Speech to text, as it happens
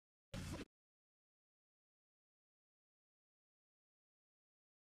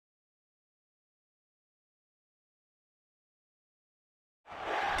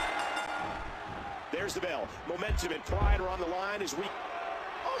There's the bell. Momentum and pride are on the line as we...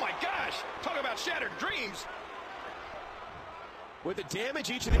 Oh my gosh! Talk about shattered dreams! With the damage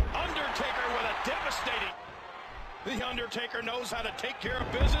each of the... Undertaker with a devastating... The Undertaker knows how to take care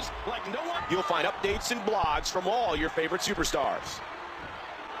of business like no one... You'll find updates and blogs from all your favorite superstars.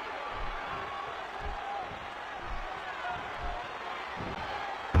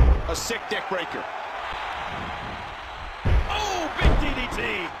 A sick deck breaker. Oh, big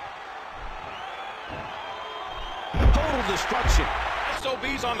DDT! Total destruction.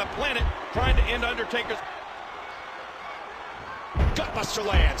 SOBs on the planet trying to end Undertaker's... Gutbuster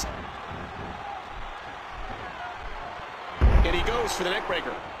lands. And he goes for the neck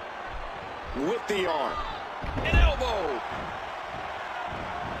breaker. With the arm. An elbow!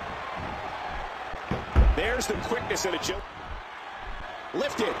 There's the quickness and agility.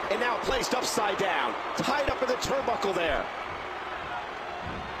 Lifted and now placed upside down. Tied up in the turnbuckle there.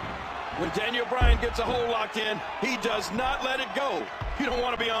 When Daniel Bryan gets a hold locked in, he does not let it go. You don't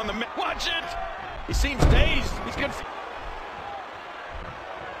want to be on the... Watch it! He seems dazed. He's good.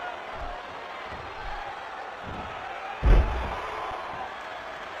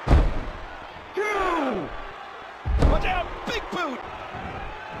 Watch out! Big boot!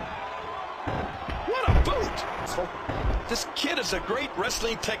 What a boot! This kid is a great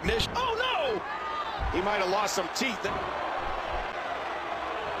wrestling technician. Oh no! He might have lost some teeth.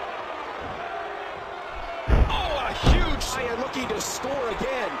 Oh, a huge... Bryan looking to score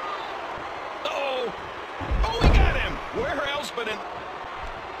again. Uh-oh! Oh, we got him! Where else but in...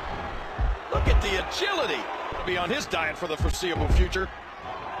 Look at the agility! Be on his diet for the foreseeable future.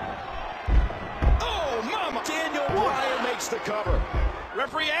 Oh, mama! Daniel Bryan makes the cover.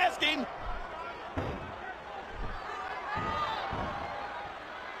 Referee asking.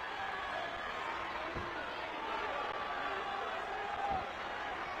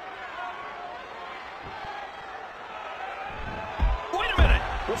 Wait a minute!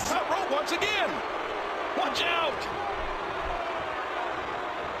 The front row once again! Watch out!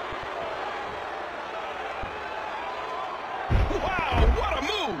 Wow, what a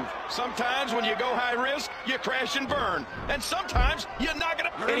move! Sometimes when you go high risk, you crash and burn. And sometimes you're not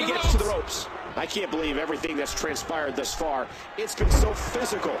gonna burn. And he gets to the ropes. I can't believe everything that's transpired thus far. It's been so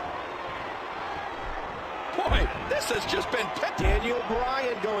physical. Boy, this has just been pet. Daniel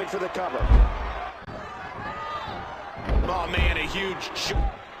Bryan going for the cover. Oh man, a huge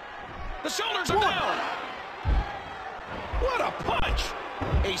The shoulders are down. What a punch!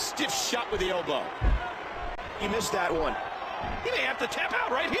 A stiff shot with the elbow. He missed that one. He may have to tap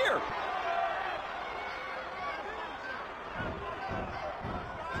out right here.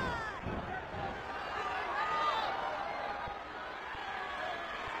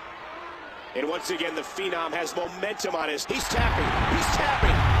 And once again, the Phenom has momentum on his... He's tapping. He's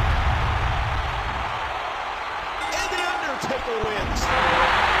tapping. And the Undertaker wins.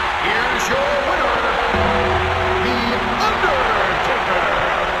 Here's your